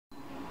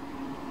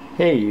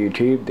Hey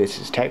YouTube, this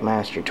is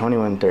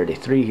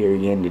TechMaster2133 here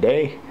again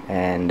today,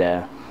 and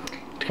it's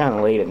kind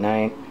of late at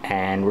night,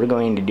 and we're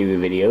going to do a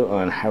video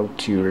on how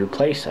to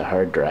replace a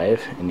hard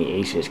drive in the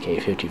Asus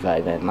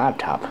K55N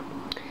laptop.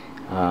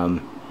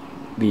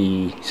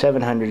 The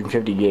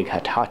 750 gig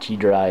Hitachi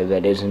drive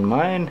that is in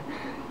mine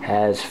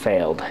has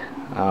failed.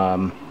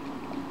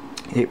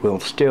 It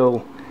will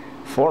still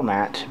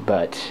format,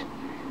 but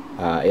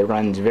it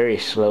runs very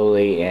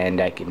slowly, and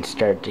I can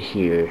start to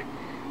hear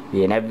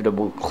the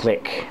inevitable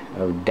click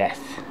of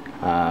death.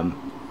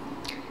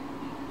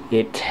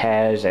 It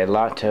has a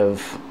lot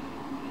of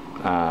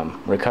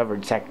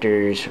recovered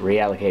sectors,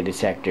 reallocated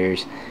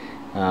sectors.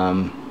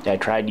 I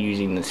tried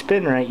using the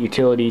SpinRite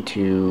utility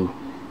to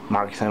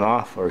mark them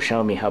off or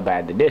show me how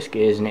bad the disk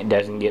is, and it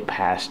doesn't get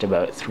past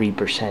about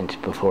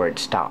 3% before it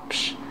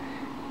stops.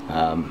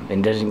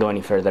 It doesn't go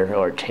any further,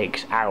 or it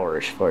takes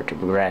hours for it to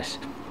progress.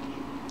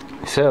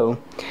 So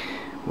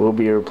we'll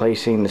be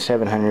replacing the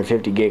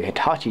 750 gig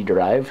Hitachi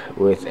drive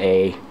with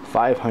a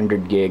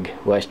 500 gig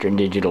Western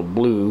Digital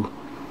Blue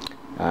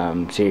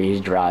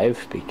series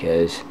drive,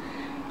 because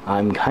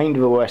I'm kind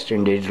of a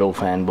Western Digital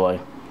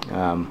fanboy.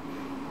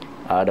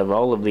 Out of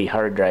all of the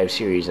hard drive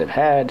series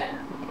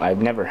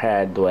I've never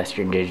had the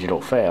Western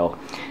Digital fail.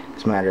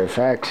 As a matter of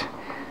fact,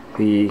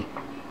 the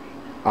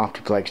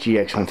Optiplex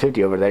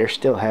GX150 over there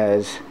still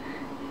has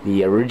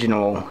the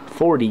original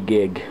 40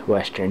 gig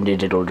Western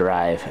Digital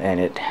drive, and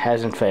it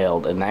hasn't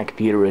failed, and that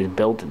computer was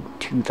built in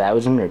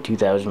 2000 or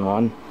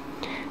 2001.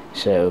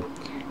 So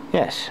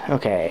yes,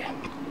 okay,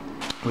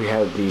 we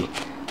have the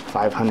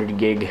 500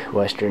 gig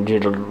Western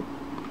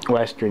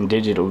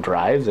Digital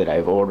drive that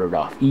I've ordered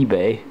off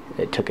eBay.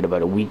 It took it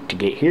about a week to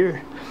get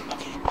here.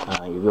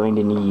 You're going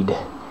to need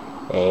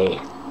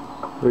a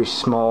very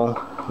small,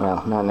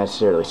 well, not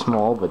necessarily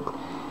small, but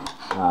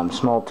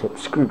small tip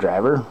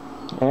screwdriver,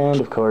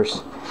 and of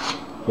course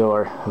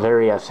your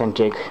very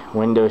authentic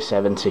Windows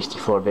 7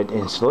 64-bit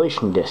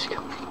installation disk.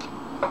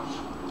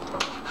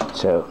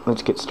 So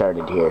let's get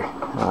started here.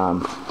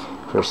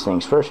 First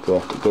things first, we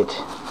have to get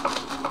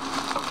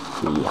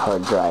the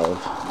hard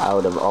drive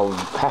out of all of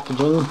the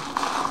packaging,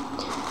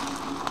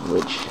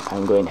 which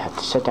I'm going to have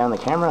to set down the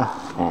camera,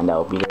 and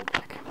I'll be right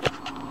back.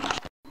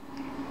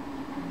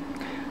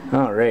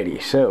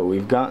 Alrighty, so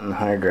we've gotten the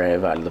hard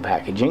drive out of the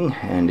packaging,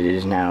 and it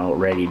is now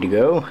ready to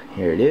go.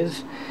 Here it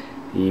is,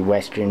 the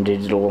Western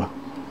Digital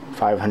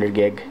 500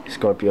 gig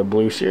Scorpio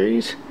Blue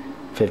series,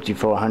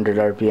 5400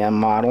 RPM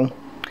model.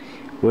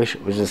 Wish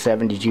it was a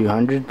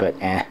 7200, but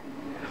eh.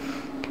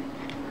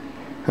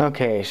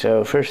 Okay,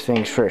 so first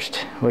things first,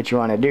 what you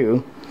want to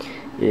do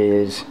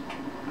is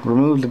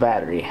remove the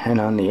battery, and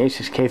on the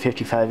Asus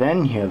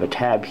K55N you have a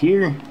tab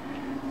here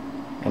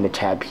and a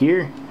tab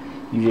here.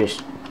 You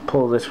just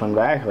pull this one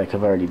back like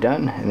I've already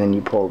done, and then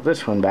you pull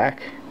this one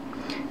back,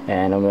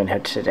 and I'm going to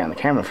have to set down the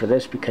camera for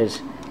this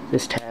because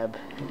this tab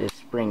is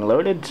spring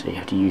loaded, so you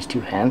have to use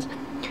two hands.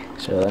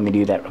 So let me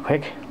do that real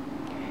quick.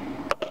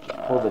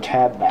 Pull the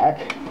tab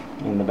back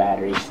and the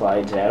battery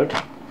slides out.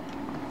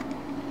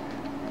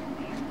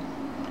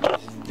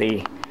 This is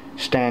the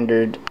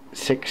standard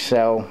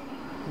 6-cell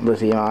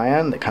lithium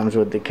ion that comes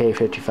with the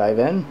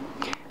K55N.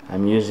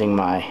 I'm using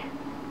my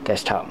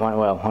desktop,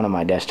 one of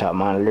my desktop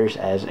monitors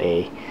as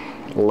a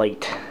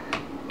light,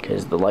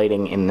 because the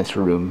lighting in this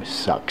room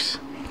sucks.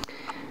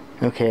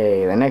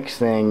 Okay, the next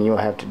thing you'll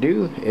have to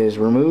do is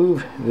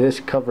remove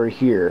this cover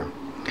here.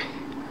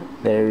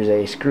 There's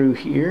a screw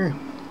here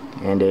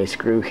and a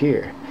screw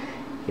here.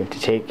 You have to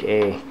take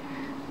a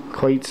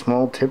quite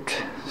small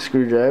tipped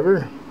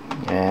screwdriver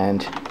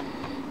and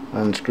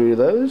unscrew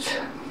those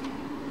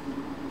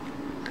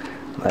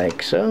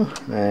like so,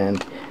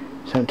 and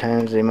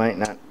sometimes they might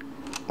not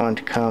want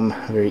to come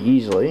very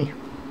easily,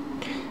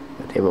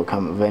 but they will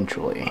come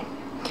eventually.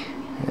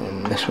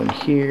 And this one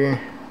here,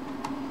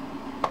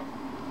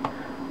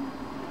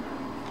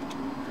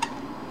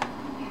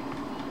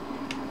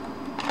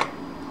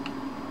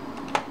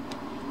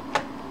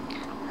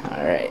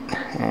 alright,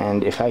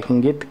 and if I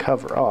can get the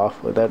cover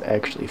off without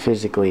actually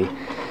physically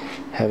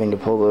having to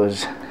pull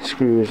those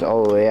screws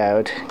all the way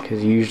out,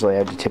 because usually I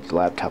have to tip the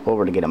laptop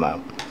over to get them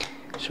out.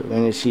 So we're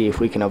going to see if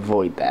we can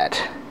avoid that,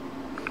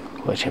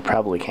 which I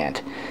probably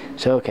can't.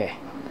 So okay,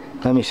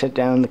 let me set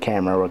down the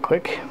camera real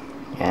quick,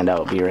 and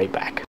I'll be right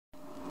back.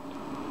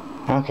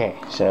 Okay,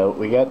 so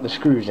we got the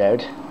screws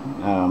out.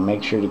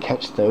 Make sure to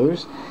catch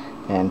those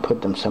and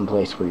put them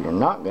someplace where you're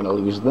not going to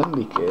lose them,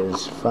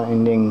 because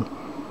finding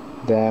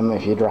them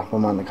if you drop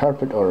them on the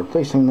carpet or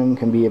replacing them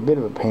can be a bit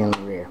of a pain in the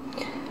rear.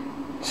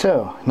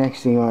 So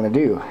next thing you want to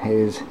do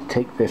is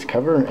take this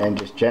cover and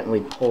just gently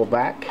pull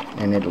back,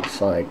 and it'll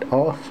slide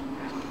off,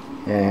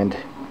 and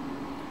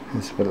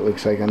that's what it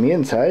looks like on the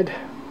inside.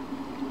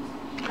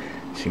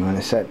 So you want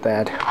to set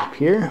that up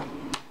here.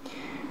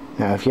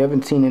 Now if you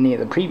haven't seen any of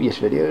the previous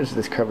videos,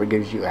 this cover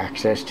gives you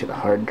access to the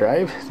hard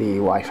drive, the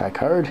Wi-Fi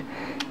card,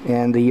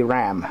 and the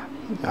RAM.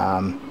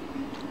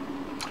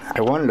 I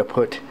wanted to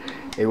put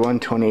a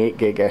 128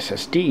 gig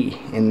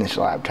SSD in this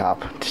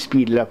laptop to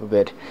speed it up a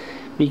bit,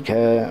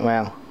 because,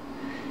 well,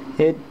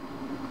 it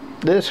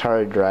this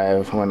hard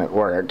drive, when it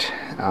worked,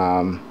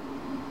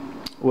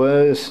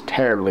 was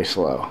terribly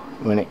slow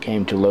when it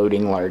came to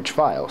loading large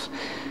files.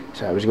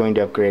 So I was going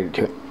to upgrade it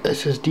to an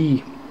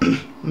SSD.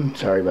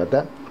 Sorry about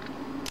that.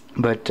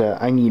 But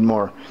I need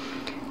more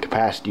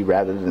capacity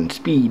rather than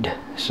speed,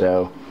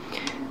 so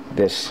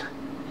this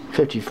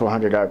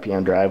 5400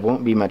 RPM drive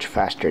won't be much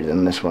faster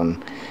than this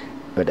one,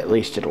 but at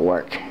least it'll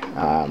work.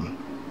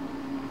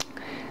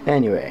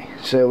 Anyway,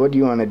 so what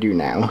you want to do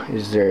now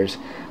is there's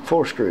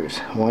 4 screws,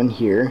 one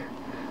here,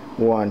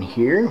 one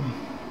here,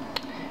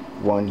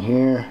 one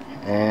here,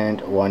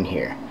 and one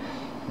here.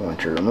 You want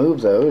to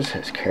remove those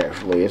as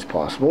carefully as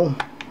possible.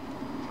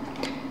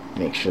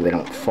 Make sure they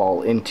don't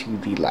fall into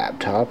the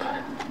laptop,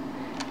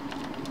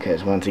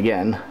 because once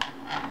again,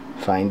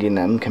 finding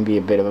them can be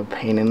a bit of a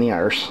pain in the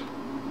arse.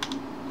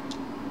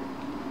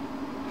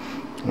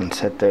 And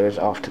set those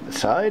off to the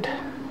side.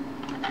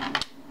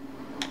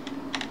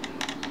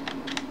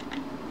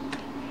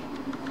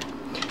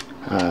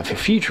 For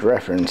future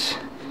reference,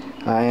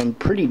 I am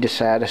pretty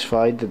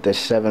dissatisfied that this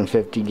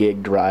 750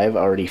 gig drive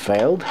already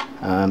failed.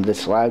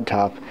 This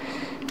laptop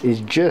is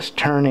just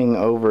turning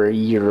over a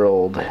year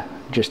old,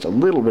 just a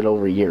little bit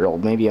over a year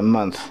old, maybe a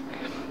month,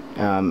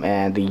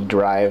 and the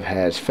drive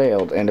has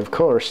failed. And of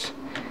course,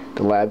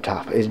 the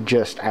laptop is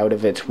just out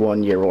of its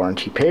 1-year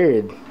warranty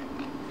period,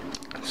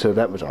 so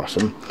that was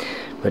awesome.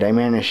 But I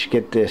managed to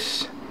get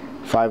this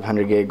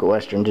 500 gig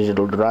Western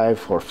Digital drive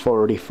for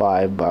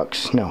 45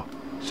 bucks, no,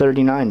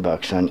 39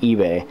 bucks on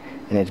eBay,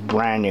 and it's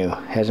brand new,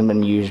 hasn't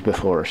been used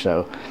before,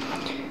 so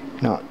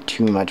not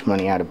too much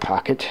money out of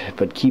pocket.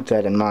 But keep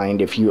that in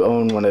mind if you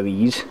own one of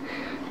these,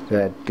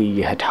 that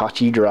the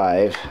Hitachi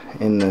drive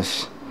in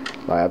this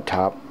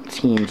laptop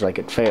seems like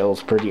it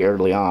fails pretty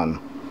early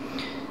on.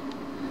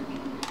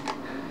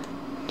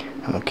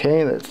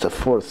 Okay, that's the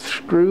 4th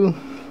screw.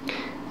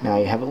 Now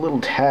you have a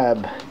little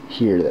tab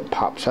here that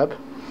pops up.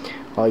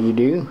 All you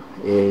do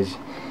is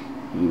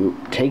you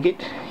take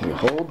it, you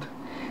hold,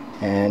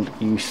 and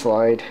you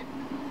slide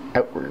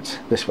outwards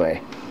this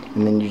way,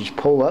 and then you just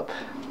pull up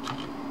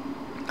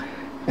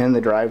and the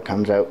drive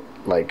comes out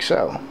like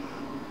so.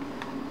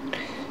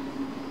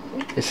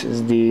 This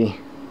is the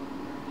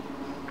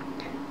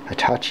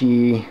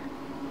Hitachi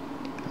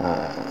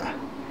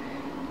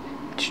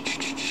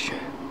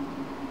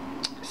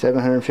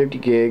 750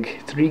 gig,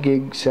 3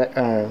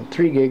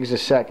 gigs a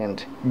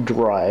second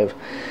drive.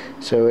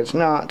 So it's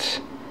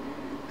not,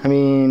 I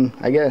mean,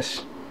 I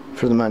guess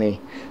for the money,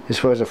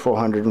 this was a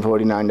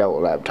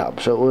 $449 laptop,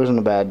 so it wasn't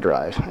a bad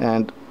drive,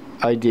 and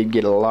I did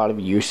get a lot of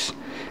use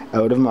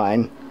out of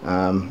mine.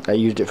 I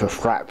used it for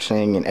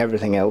frapsing and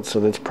everything else, so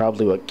that's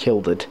probably what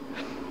killed it.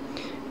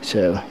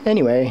 So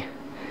anyway,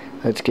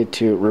 let's get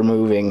to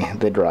removing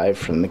the drive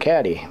from the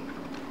caddy,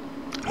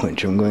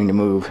 which I'm going to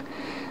move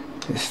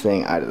this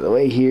thing out of the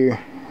way here,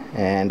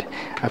 and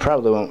I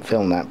probably won't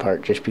film that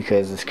part just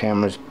because this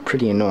camera's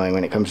pretty annoying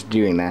when it comes to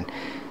doing that.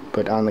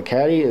 But on the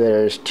caddy,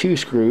 there's 2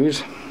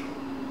 screws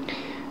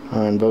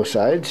on both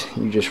sides.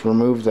 You just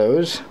remove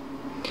those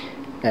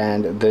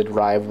and the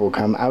drive will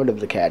come out of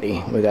the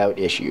caddy without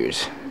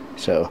issues.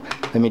 So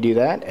let me do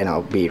that and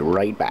I'll be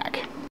right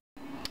back.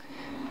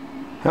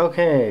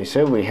 Okay,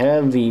 so we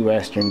have the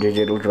Western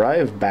Digital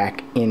drive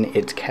back in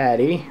its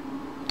caddy,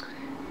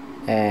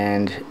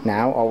 and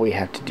now all we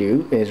have to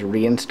do is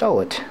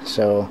reinstall it.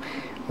 So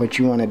what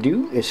you want to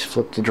do is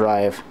flip the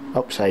drive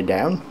upside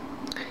down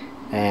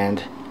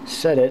and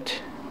set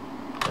it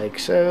like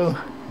so,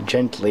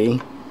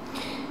 gently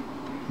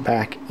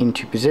back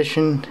into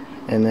position,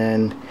 and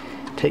then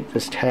take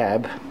this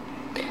tab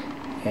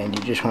and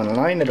you just want to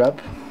line it up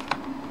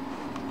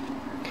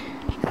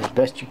as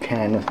best you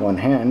can with one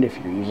hand if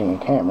you're using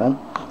a camera.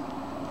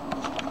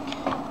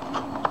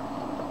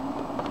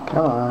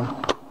 Come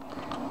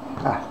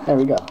on. There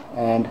we go.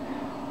 And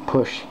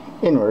push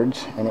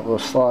inwards and it will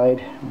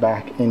slide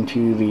back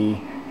into the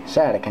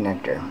SATA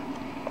connector.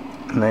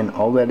 And then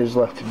all that is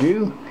left to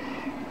do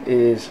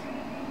is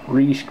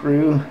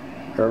re-screw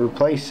or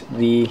replace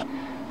the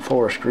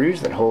 4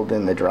 screws that hold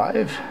in the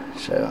drive.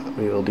 So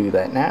we will do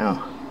that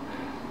now.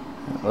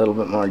 A little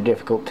bit more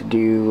difficult to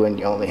do when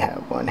you only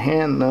have one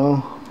hand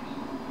though.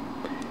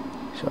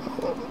 So,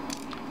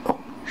 oh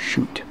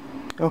shoot.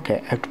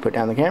 Okay, I have to put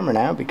down the camera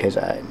now because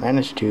I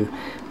managed to,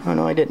 oh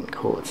no I didn't,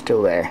 cool, it's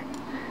still there.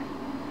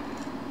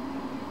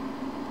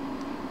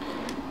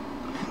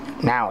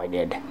 Now I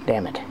did,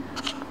 damn it.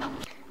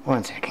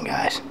 1 second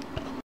guys.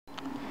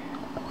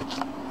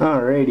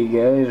 Alrighty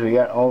guys, we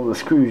got all the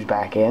screws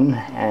back in,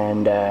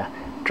 and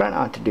try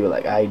not to do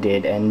like I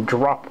did and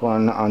drop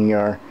one on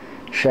your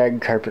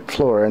shag carpet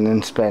floor and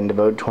then spend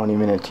about 20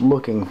 minutes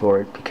looking for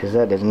it, because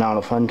that is not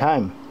a fun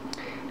time.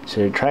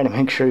 So try to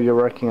make sure you're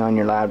working on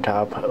your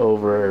laptop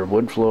over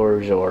wood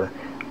floors or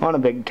on a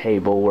big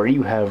table where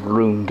you have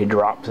room to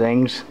drop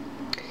things.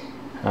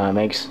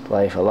 Makes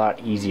life a lot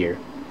easier.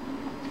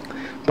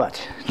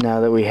 But now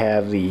that we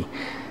have the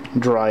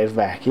drive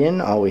back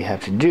in, all we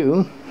have to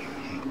do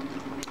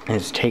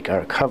is take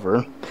our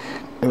cover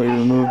that we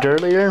removed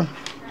earlier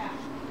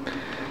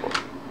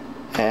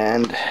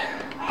and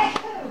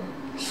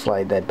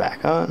slide that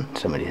back on.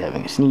 Somebody's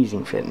having a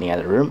sneezing fit in the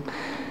other room.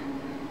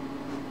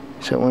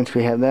 So once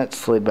we have that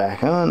slid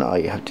back on, all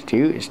you have to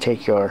do is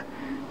take your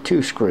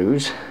 2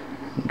 screws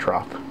and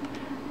drop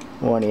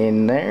one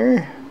in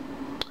there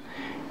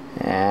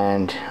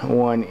and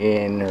one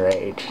in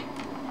right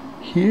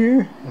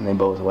here, and they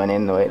both went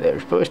in the way they were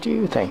supposed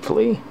to,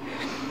 thankfully.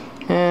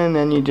 And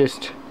then you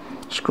just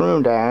screw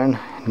them down.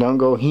 Don't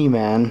go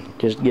He-Man,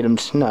 just get them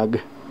snug,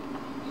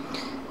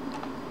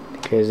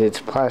 because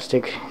it's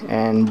plastic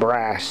and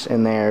brass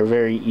and they are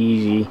very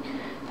easy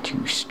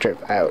to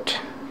strip out.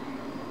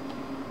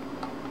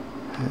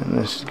 And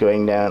this is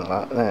going down a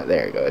lot.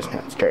 There it goes.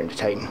 Now it's starting to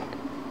tighten.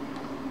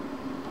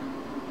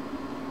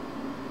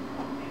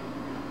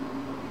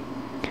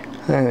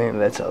 I think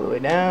that's all the way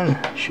down.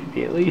 Should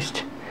be at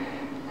least.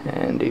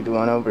 And do the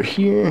one over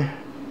here.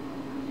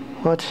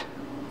 What?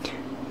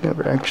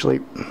 Never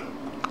actually.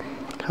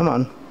 Come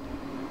on.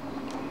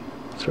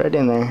 It's right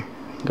in there.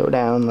 Go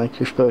down like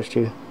you're supposed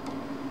to.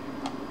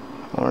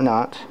 Or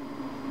not.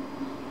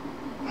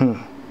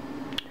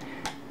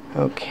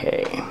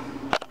 Okay.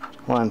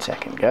 1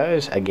 second,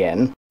 guys.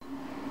 Again.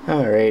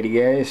 Alrighty,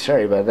 guys.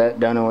 Sorry about that.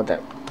 Don't know what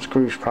that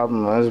screw's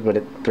problem was, but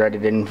it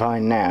threaded in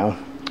fine now.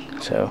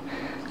 So,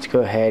 let's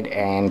go ahead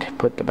and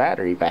put the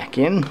battery back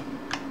in.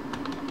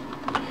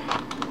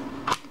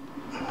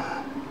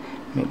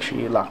 Make sure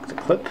you lock the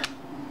clip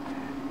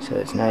so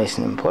it's nice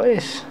and in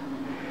place.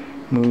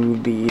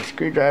 Move the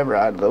screwdriver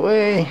out of the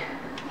way.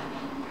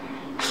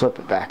 Flip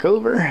it back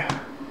over.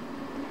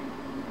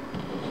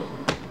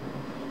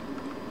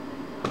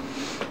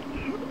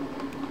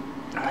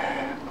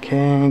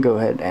 Okay, go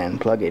ahead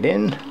and plug it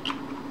in.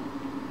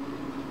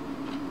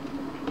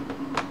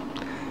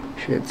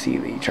 Should see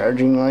the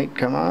charging light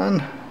come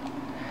on.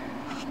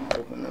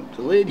 Open up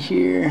the lid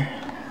here,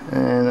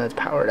 and let's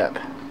power it up.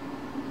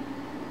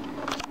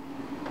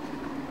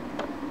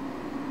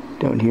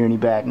 Don't hear any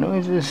bad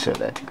noises, so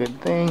that's a good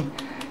thing.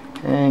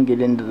 And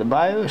get into the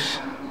BIOS.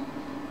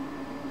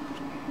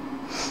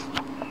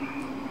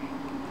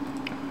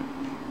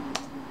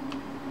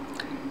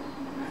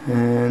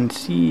 And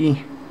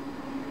see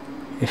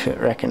if it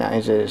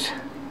recognizes,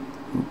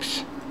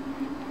 oops,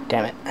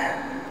 damn it,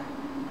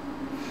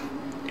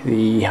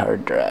 the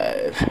hard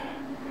drive.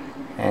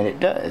 And it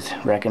does,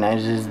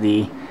 recognizes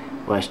the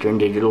Western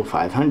Digital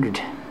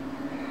 500.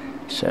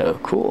 So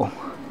cool,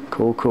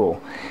 cool,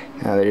 cool.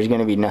 Now there's going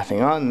to be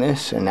nothing on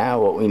this, so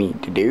now what we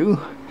need to do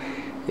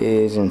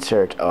is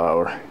insert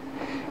our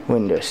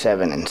Windows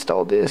 7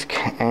 install disk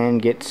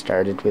and get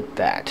started with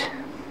that.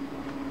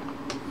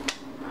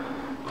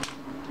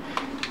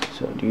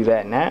 So do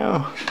that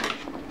now.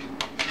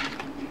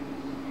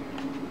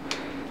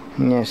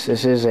 Yes,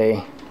 this is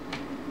a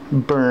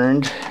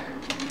burned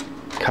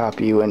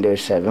copy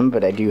Windows 7,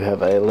 but I do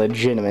have a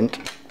legitimate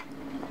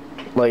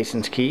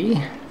license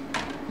key.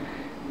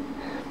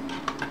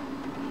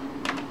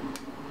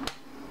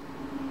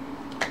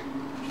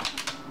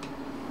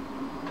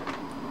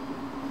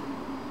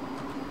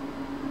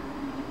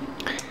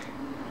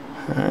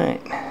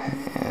 Alright,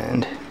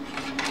 and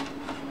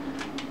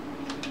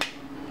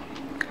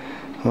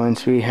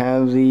once we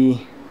have the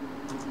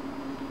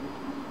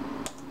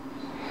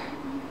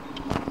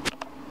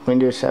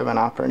Windows 7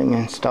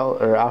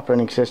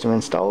 operating system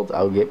installed,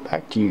 I'll get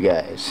back to you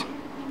guys.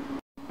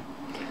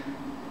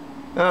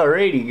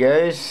 Alrighty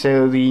guys,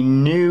 so the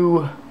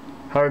new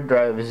hard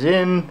drive is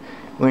in,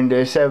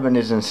 Windows 7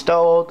 is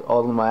installed,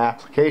 all of my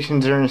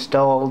applications are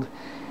installed,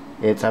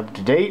 it's up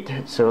to date,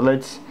 so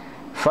let's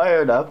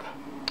fire it up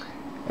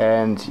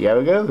and see how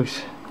it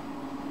goes.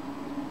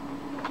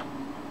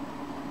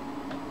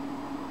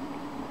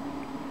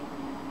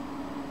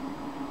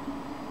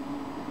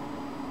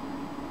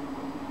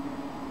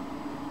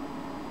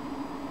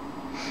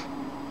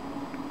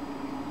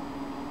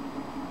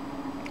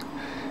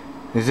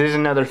 This is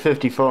another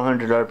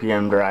 5400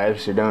 RPM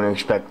drive, so don't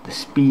expect the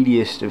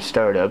speediest of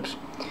startups,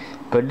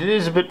 but it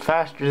is a bit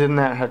faster than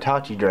that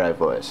Hitachi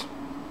drive was.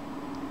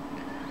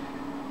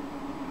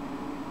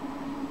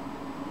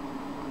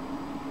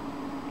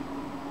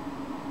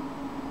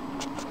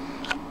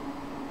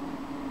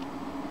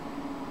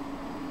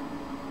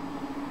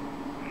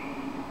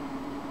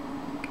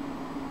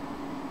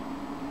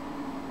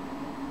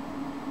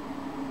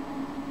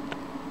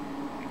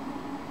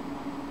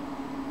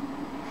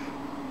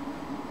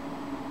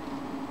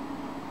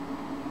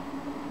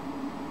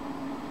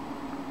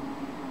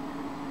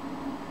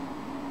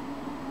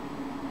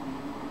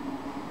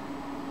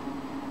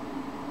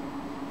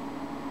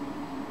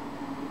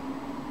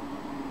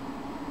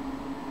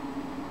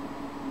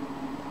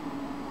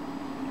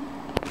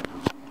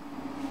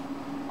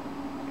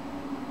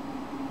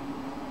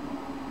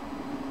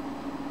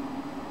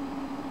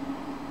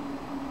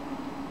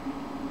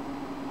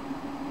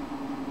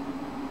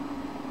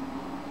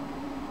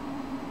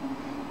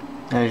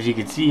 As you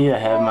can see, I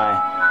have my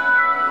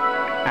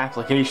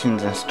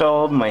applications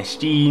installed, my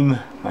Steam,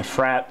 my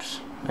Fraps,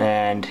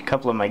 and a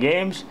couple of my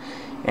games,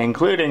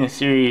 including a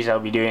series I'll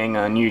be doing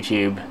on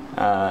YouTube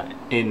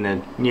in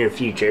the near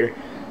future,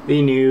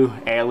 the new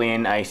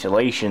Alien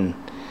Isolation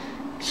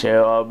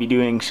So I'll be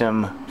doing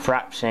some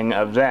frapsing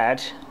of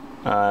that,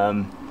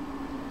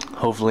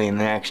 hopefully in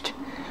the next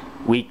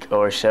week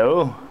or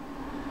so.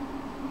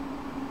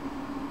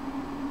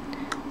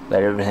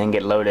 Let everything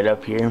get loaded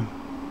up here.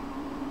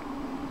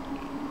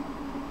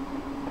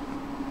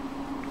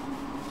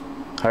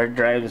 Hard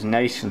drive is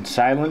nice and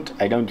silent.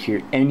 I don't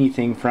hear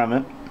anything from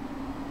it.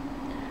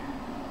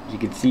 As you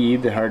can see,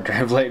 the hard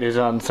drive light is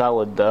on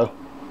solid though.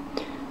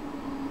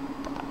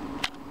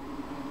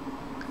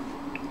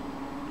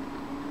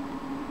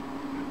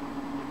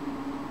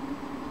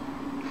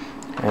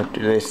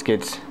 After this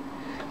gets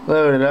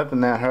loaded up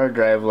and that hard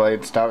drive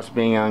light stops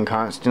being on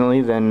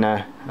constantly, then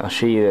I'll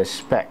show you the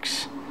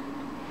specs.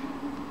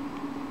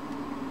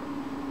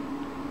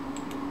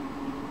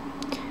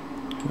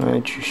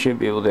 Which you should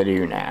be able to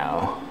do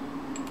now.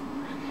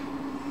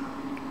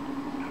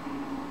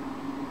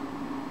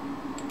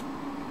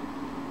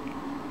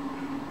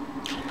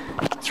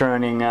 It's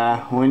running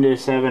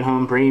Windows 7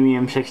 Home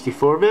Premium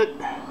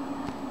 64-bit.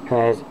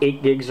 Has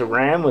 8 gigs of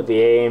RAM with the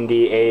AMD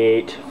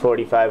A8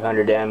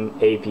 4500M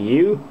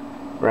APU,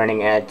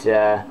 running at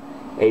a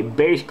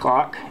base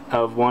clock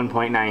of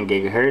 1.9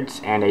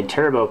 gigahertz and a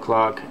turbo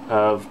clock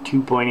of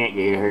 2.8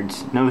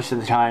 gigahertz. Most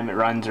of the time it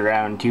runs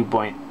around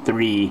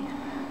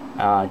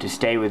 2.3 to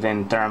stay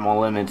within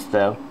thermal limits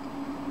though.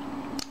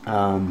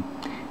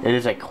 It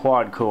is a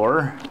quad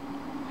core,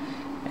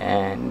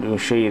 and we'll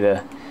show you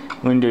the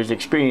Windows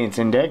Experience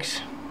Index,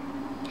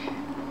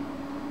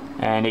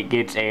 and it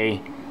gets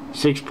a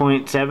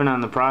 6.7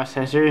 on the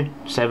processor,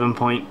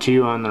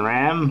 7.2 on the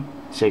RAM,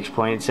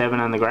 6.7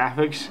 on the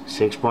graphics,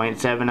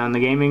 6.7 on the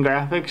gaming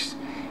graphics,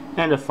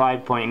 and a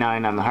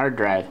 5.9 on the hard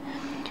drive.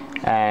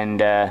 And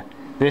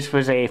this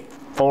was a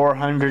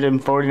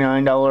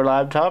 $449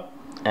 laptop,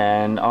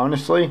 and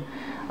honestly,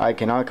 I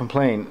cannot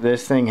complain.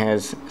 This thing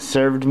has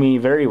served me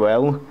very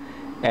well,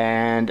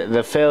 and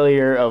the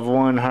failure of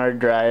one hard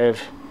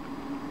drive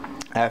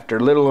after a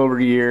little over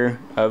a year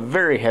of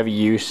very heavy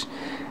use,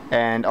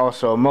 and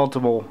also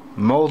multiple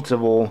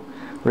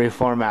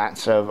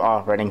reformats of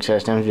operating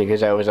systems,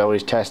 because I was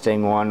always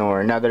testing one or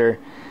another.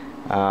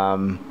 I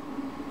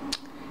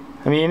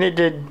mean, it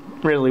did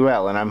really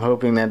well, and I'm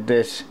hoping that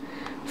this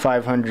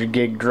 500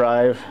 gig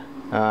drive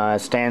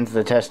stands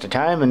the test of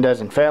time and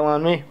doesn't fail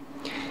on me.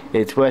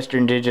 It's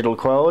Western Digital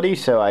quality,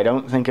 so I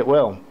don't think it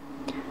will.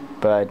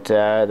 But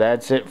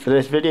that's it for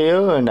this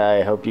video, and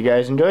I hope you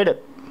guys enjoyed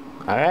it.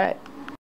 Alright.